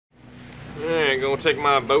gonna take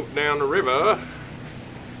my boat down the river.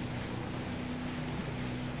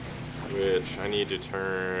 Which I need to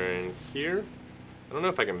turn here. I don't know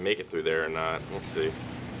if I can make it through there or not. We'll see.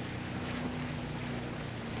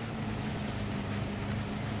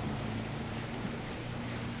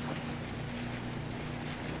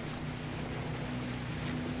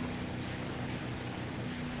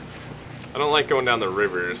 I don't like going down the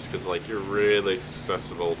rivers because, like, you're really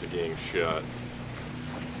susceptible to getting shot.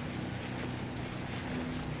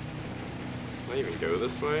 Can I even go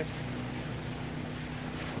this way?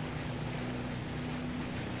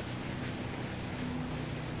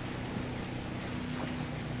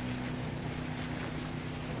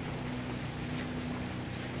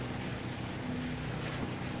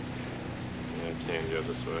 Yeah, I can go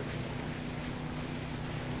this way.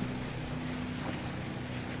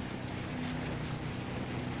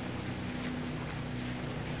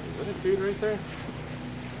 Is that a dude right there?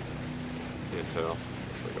 Can't tell.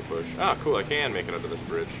 Like a bush. Ah, cool, I can make it up to this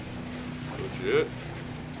bridge. Legit.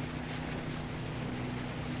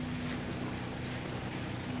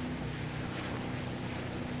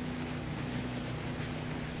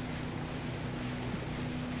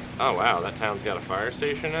 Oh wow, that town's got a fire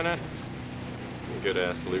station in it. Some good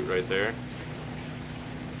ass loot right there.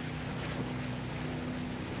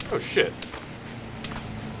 Oh shit.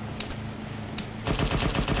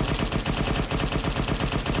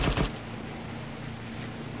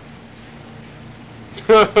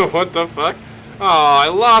 What the fuck? Oh, I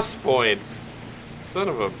lost points. Son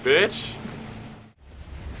of a bitch.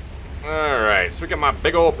 Alright, so we got my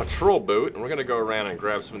big old patrol boat, and we're gonna go around and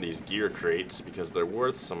grab some of these gear crates because they're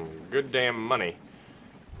worth some good damn money.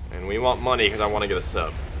 And we want money because I want to get a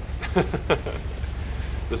sub.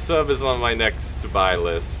 The sub is on my next to buy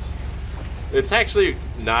list. It's actually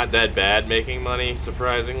not that bad making money,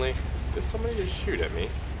 surprisingly. Did somebody just shoot at me?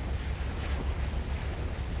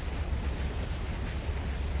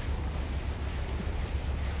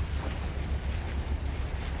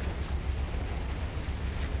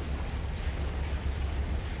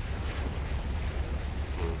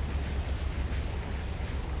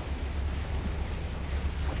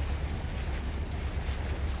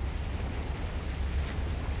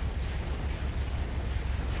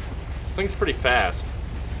 This thing's pretty fast.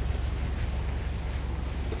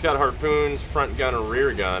 It's got harpoons, front gun, and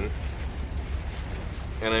rear gun.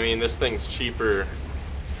 And I mean, this thing's cheaper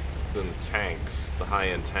than tanks, the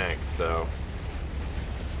high-end tanks, so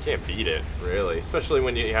you can't beat it, really. Especially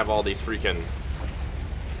when you have all these freaking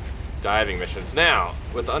diving missions. Now,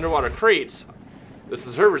 with the underwater crates, the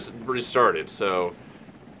server's restarted, so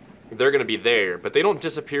they're gonna be there, but they don't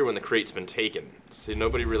disappear when the crate's been taken. So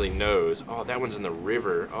nobody really knows. Oh, that one's in the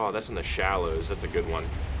river. Oh, that's in the shallows. That's a good one.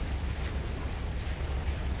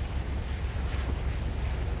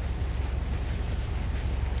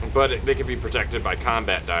 But they can be protected by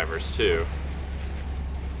combat divers, too.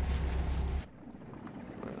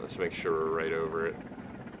 All right, let's make sure we're right over it.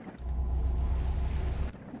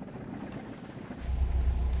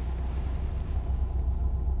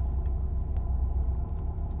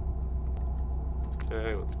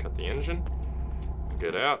 Okay, let's cut the engine.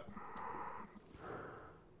 Get out.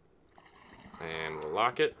 And we'll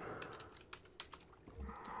lock it.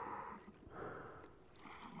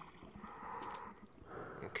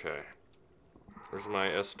 Okay. Where's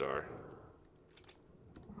my S-Star?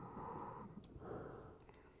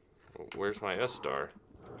 Where's my S-Star?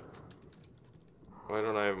 Why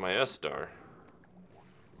don't I have my S-Star?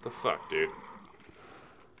 What the fuck, dude?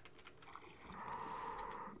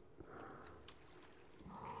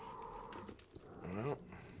 Well,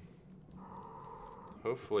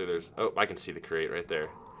 hopefully there's... Oh, I can see the crate right there.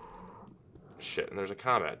 Shit, and there's a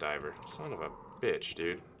combat diver. Son of a bitch,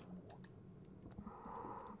 dude.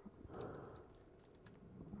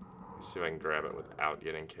 Let's see if I can grab it without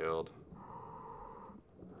getting killed.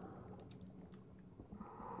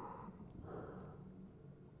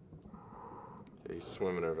 Okay, he's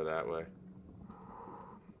swimming over that way.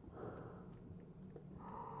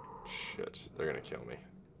 Shit, they're gonna kill me.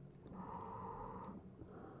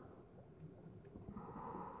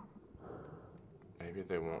 Maybe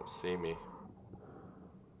they won't see me.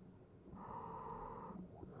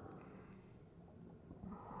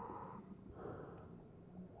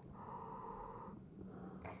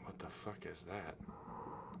 What the fuck is that?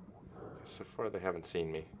 So far they haven't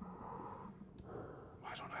seen me.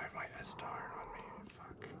 Why don't I have my S-Star on me?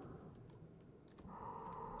 Fuck.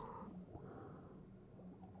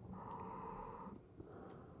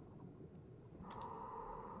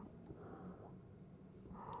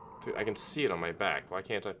 Dude, I can see it on my back. Why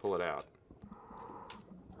can't I pull it out?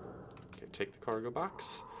 Okay, take the cargo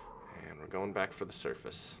box. And we're going back for the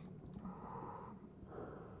surface.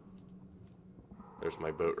 There's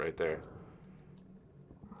my boat right there.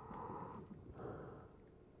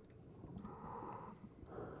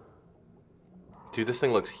 Dude, this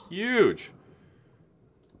thing looks huge.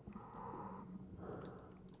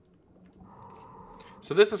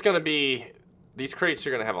 So this is going to be... These crates are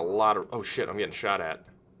going to have a lot of... Oh, shit, I'm getting shot at.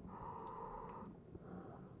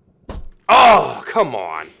 Oh, come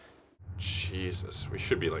on. Jesus, we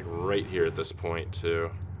should be, like, right here at this point,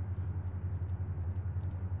 too.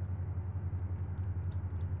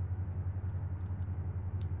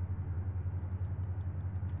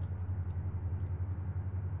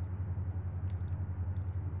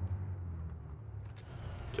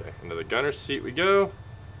 Okay, into the gunner's seat we go.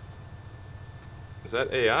 Is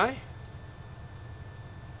that AI?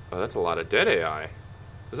 Oh, that's a lot of dead AI.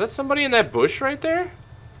 Is that somebody in that bush right there?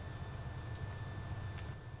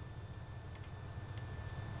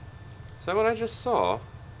 Is that what I just saw?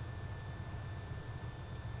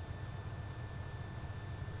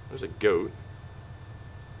 There's a goat.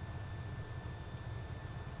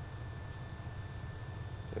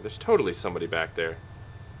 Yeah, there's totally somebody back there.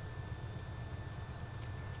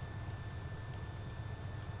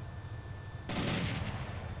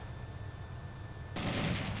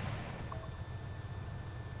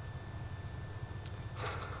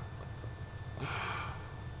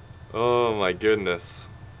 Oh my goodness.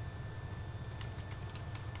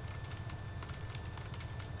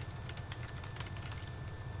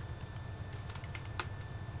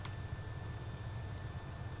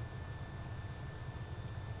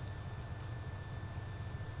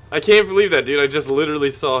 I can't believe that, dude. I just literally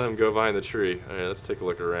saw him go behind the tree. Alright, let's take a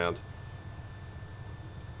look around.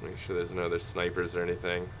 Make sure there's no other snipers or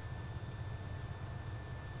anything.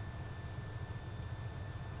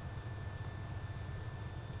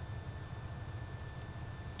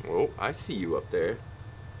 Oh, I see you up there.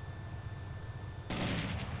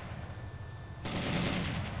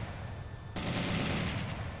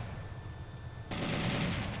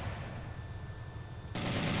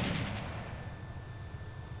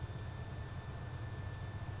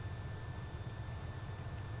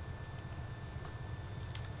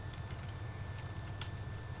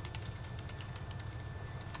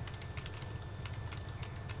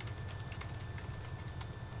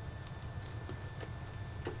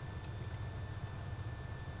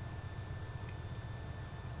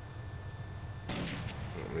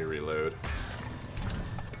 Let me reload.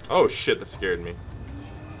 Oh shit, that scared me.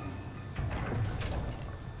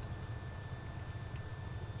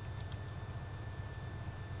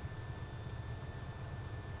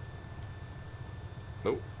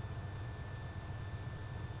 Nope.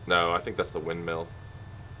 No, I think that's the windmill.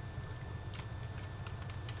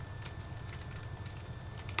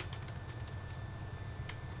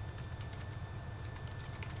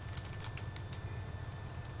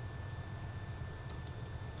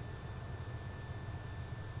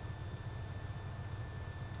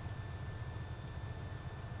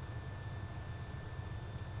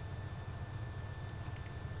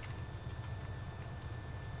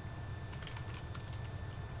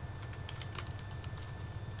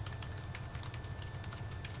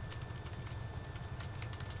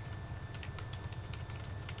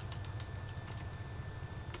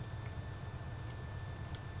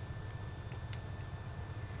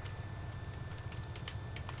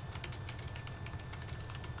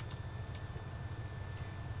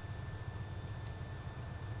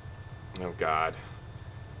 Oh god.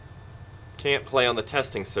 Can't play on the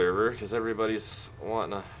testing server because everybody's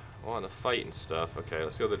wanting to fight and stuff. Okay,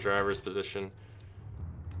 let's go to the driver's position.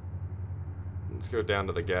 Let's go down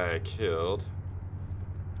to the guy I killed.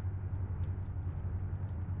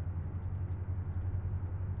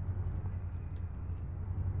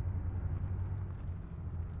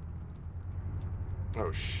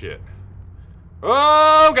 Oh shit.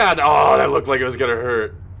 Oh god! Oh, that looked like it was gonna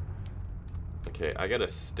hurt. Okay, I gotta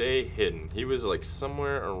stay hidden. He was like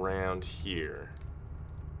somewhere around here.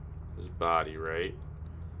 His body, right?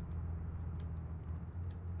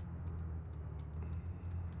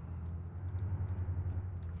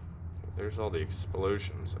 There's all the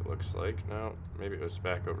explosions, it looks like. No, maybe it was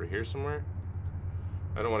back over here somewhere.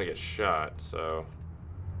 I don't want to get shot, so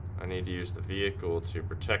I need to use the vehicle to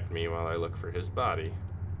protect me while I look for his body.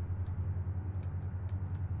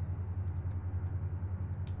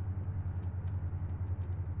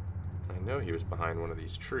 I know he was behind one of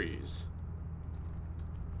these trees.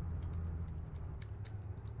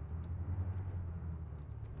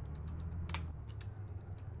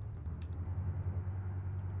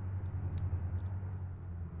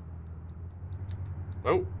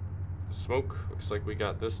 Oh, Smoke. Looks like we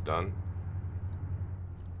got this done.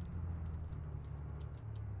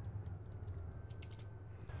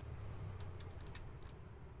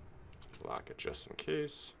 Lock it just in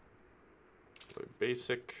case. Load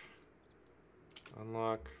basic.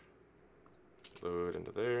 Unlock. Load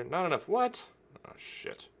into there. Not enough. What? Oh,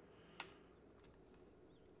 shit.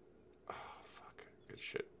 Oh, fuck. Good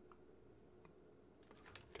shit.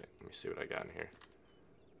 Okay, let me see what I got in here.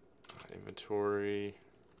 Inventory.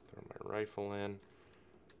 Throw my rifle in.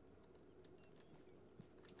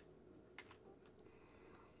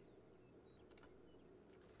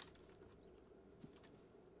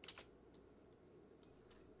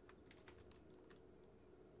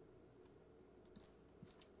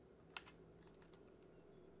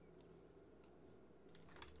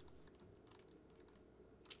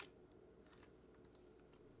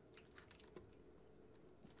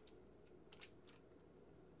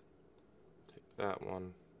 That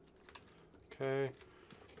one. Okay.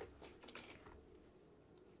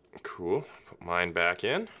 Cool. Put mine back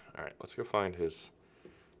in. Alright, let's go find his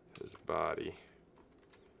body.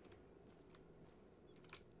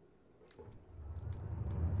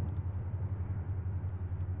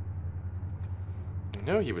 I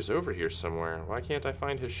know he was over here somewhere. Why can't I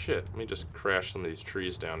find his shit? Let me just crash some of these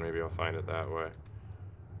trees down. Maybe I'll find it that way.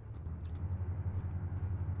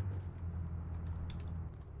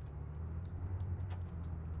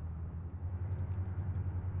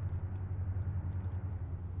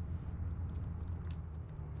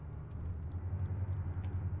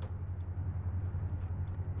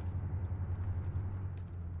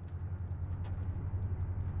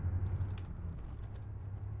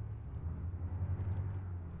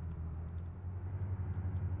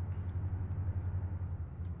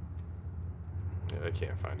 I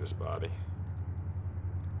can't find his body.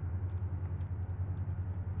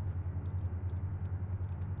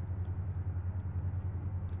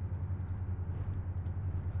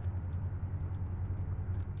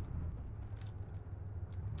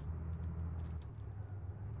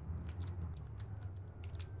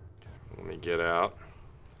 Let me get out.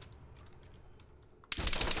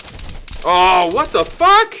 Oh, what the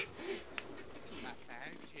fuck?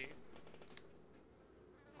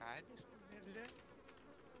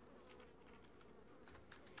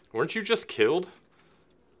 Weren't you just killed?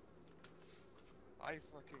 I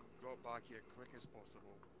fucking got back here quick as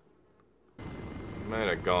possible. Might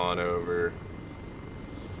have gone over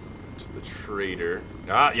to the trader.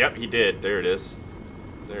 Ah, yep, he did. There it is.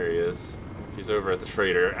 There he is. If he's over at the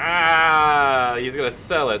trader. Ah, he's gonna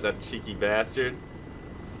sell it, that cheeky bastard.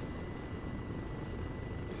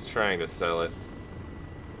 He's trying to sell it.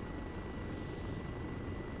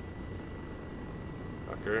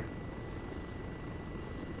 Fucker.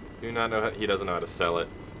 Do not know how, he doesn't know how to sell it.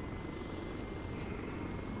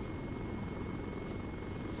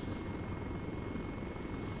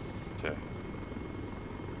 Okay.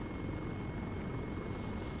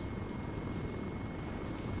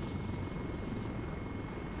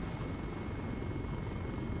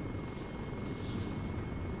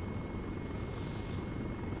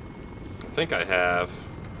 I think I have,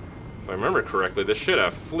 if I remember correctly, this should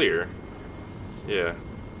have Fleer. Yeah.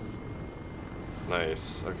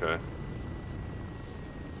 Nice, okay.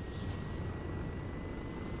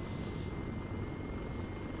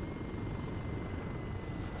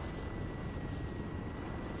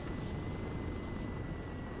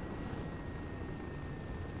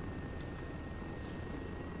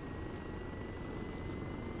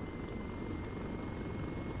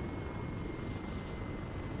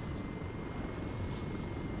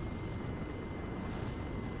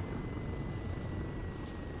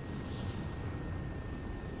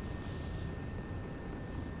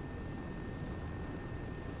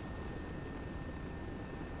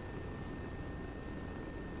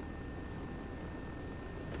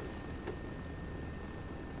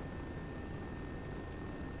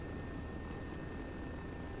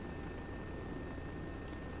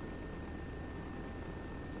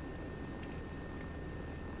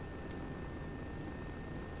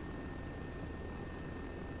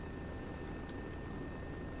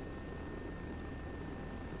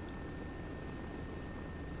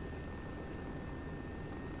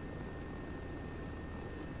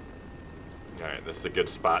 Alright, this is a good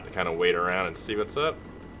spot to kind of wait around and see what's up.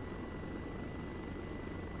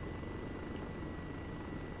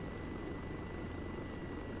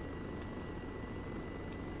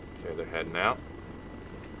 Okay, they're heading out.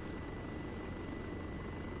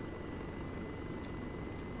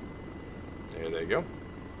 There they go.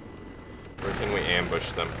 Where can we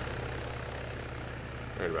ambush them?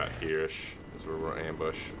 Right about here-ish is where we'll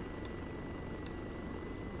ambush.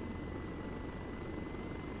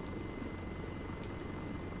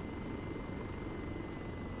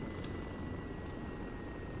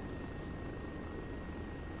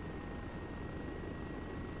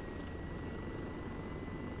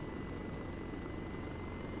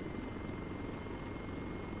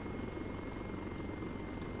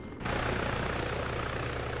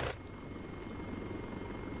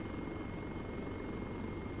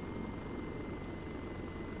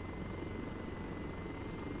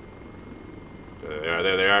 are,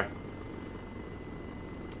 there they are.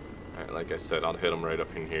 Alright, like I said, I'll hit them right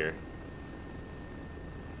up in here.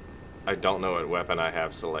 I don't know what weapon I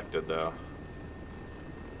have selected, though.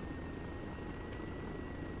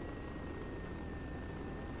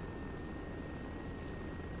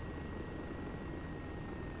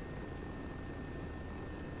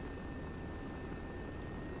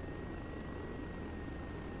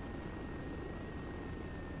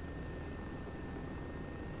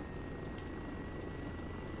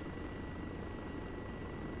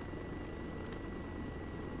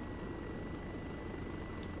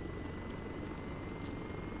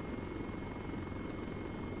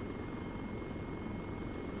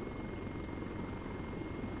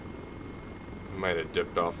 Might have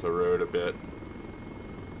dipped off the road a bit.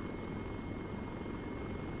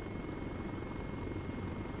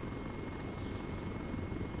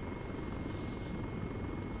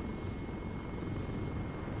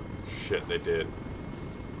 Shit, they did.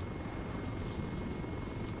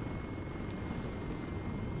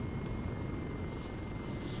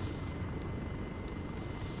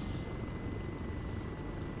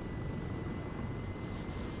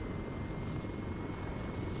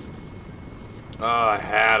 Oh, I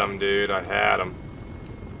had him, dude. I had him.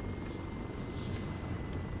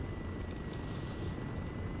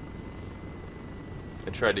 I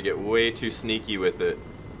tried to get way too sneaky with it.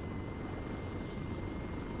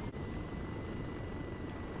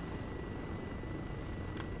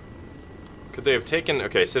 Could they have taken...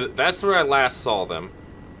 Okay, so that's where I last saw them.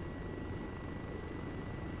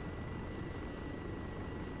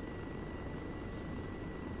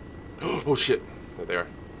 Oh, shit. There they are.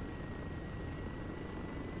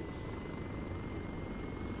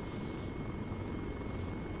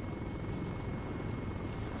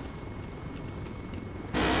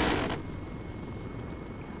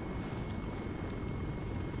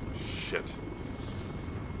 Shit.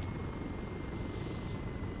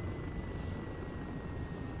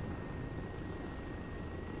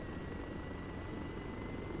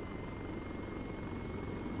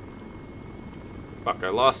 Fuck, I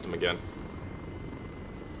lost him again.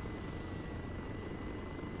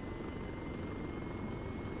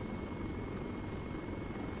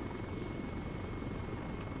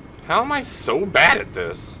 How am I so bad at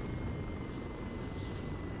this?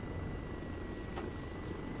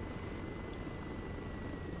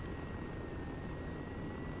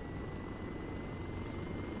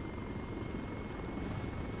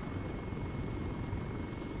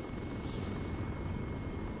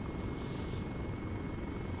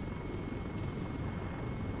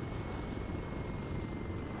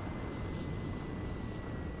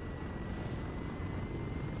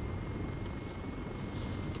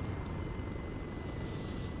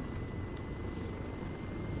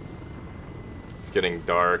 Getting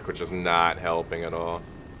dark, which is not helping at all.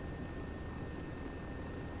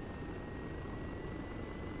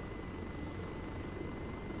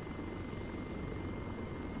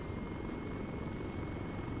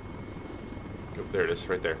 Oh, there it is,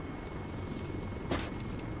 right there.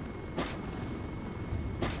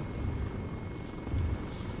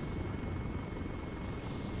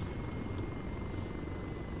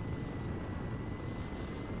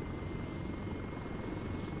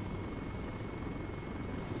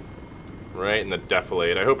 Right in the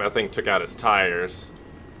defilade. I hope that thing took out his tires.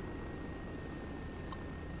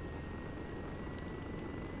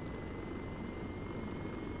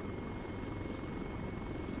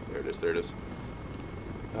 There it is, there it is.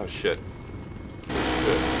 Oh shit.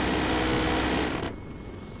 Shit.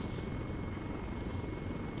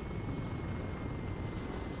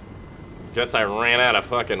 Guess I ran out of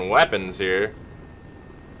fucking weapons here.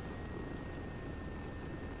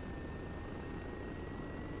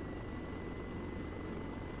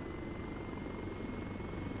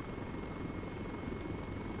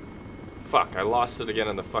 Fuck, I lost it again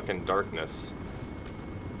in the fucking darkness.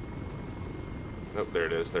 Nope, there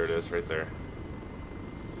it is, right there.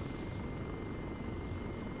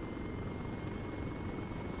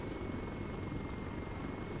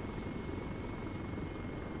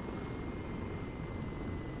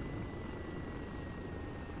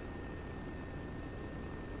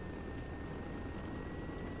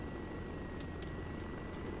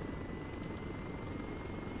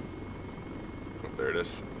 Oh, there it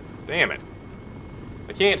is. Damn it.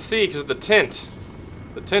 I can't see because of the tint.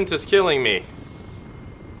 The tint is killing me.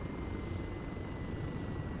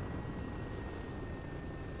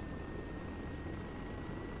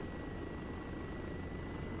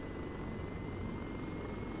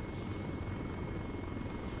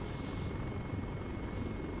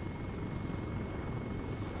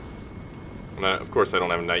 And of course I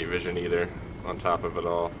don't have night vision either. on top of it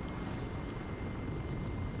all.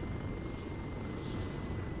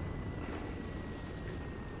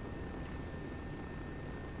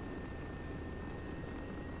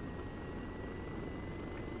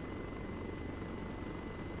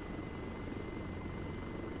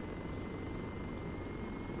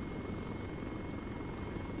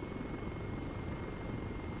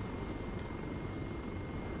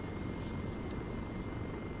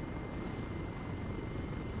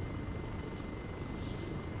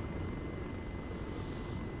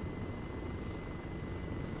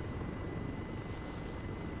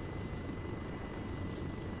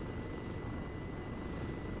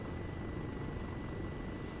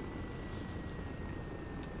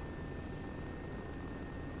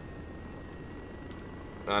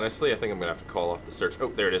 Honestly, I think I'm gonna have to call off the search. Oh,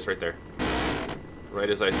 there it is right there. Right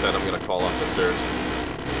as I said, I'm gonna call off the search.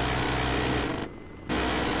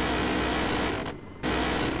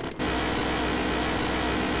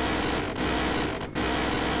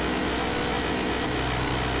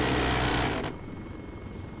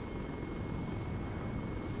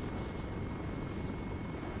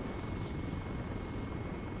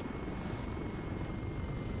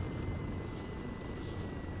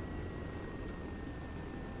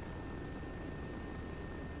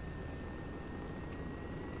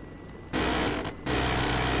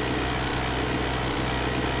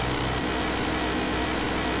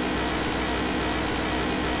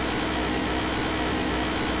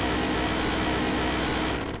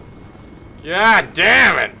 God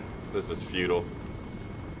damn it! This is futile.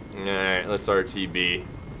 Alright, let's RTB.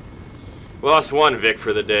 We lost one Vic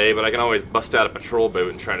for the day, but I can always bust out a patrol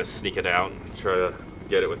boat and try to sneak it out and try to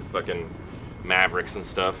get it with fucking Mavericks and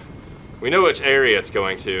stuff. We know which area it's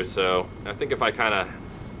going to, so I think if I kind of...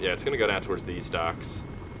 Yeah, it's going to go down towards these docks.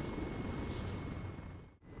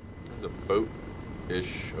 There's a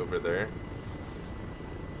boat-ish over there.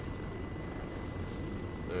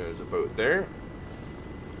 There's a boat there.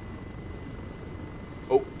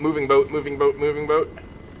 Oh, moving boat, moving boat, moving boat.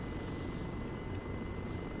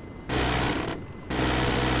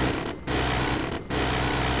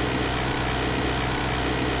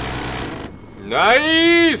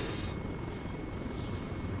 Nice!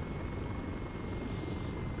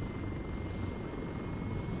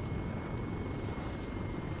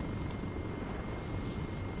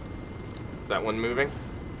 Is that one moving?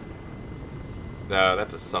 No,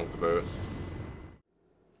 that's a sunk boat.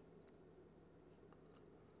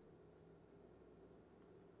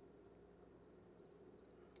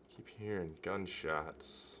 Keep hearing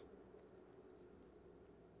gunshots.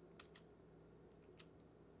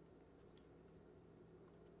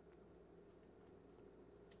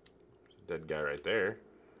 Dead guy right there.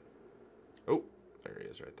 Oh, there he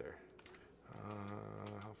is right there.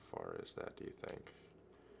 How far is that, do you think?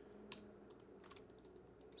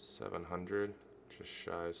 700? Just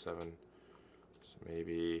shy of 7. So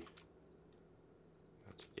maybe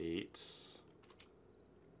that's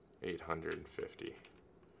 850.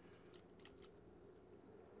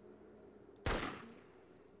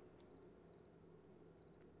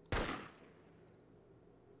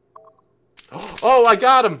 Oh, I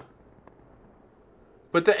got him!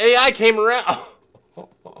 But the AI came around.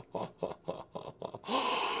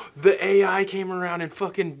 The AI came around and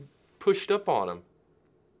fucking pushed up on him.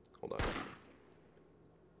 Hold on.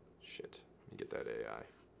 Shit. Let me get that AI.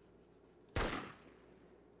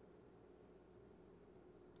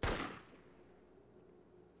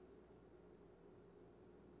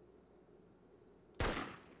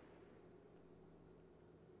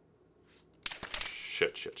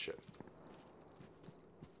 Shit, shit, shit.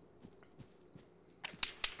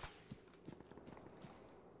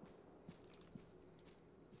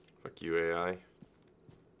 Fuck you, AI.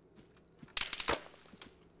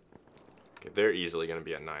 Okay, they're easily gonna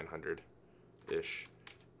be at 900-ish.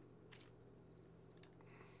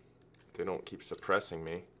 They don't keep suppressing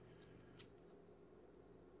me.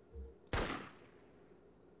 Oh,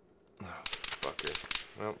 fucker.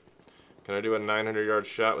 Well, can I do a 900-yard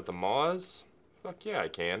shot with the Maws? Fuck yeah, I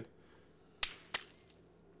can.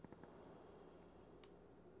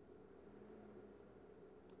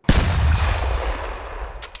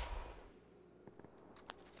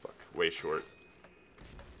 Fuck, way short.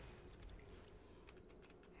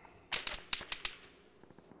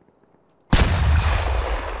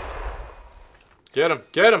 Get him,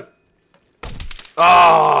 get him!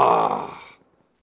 Ah!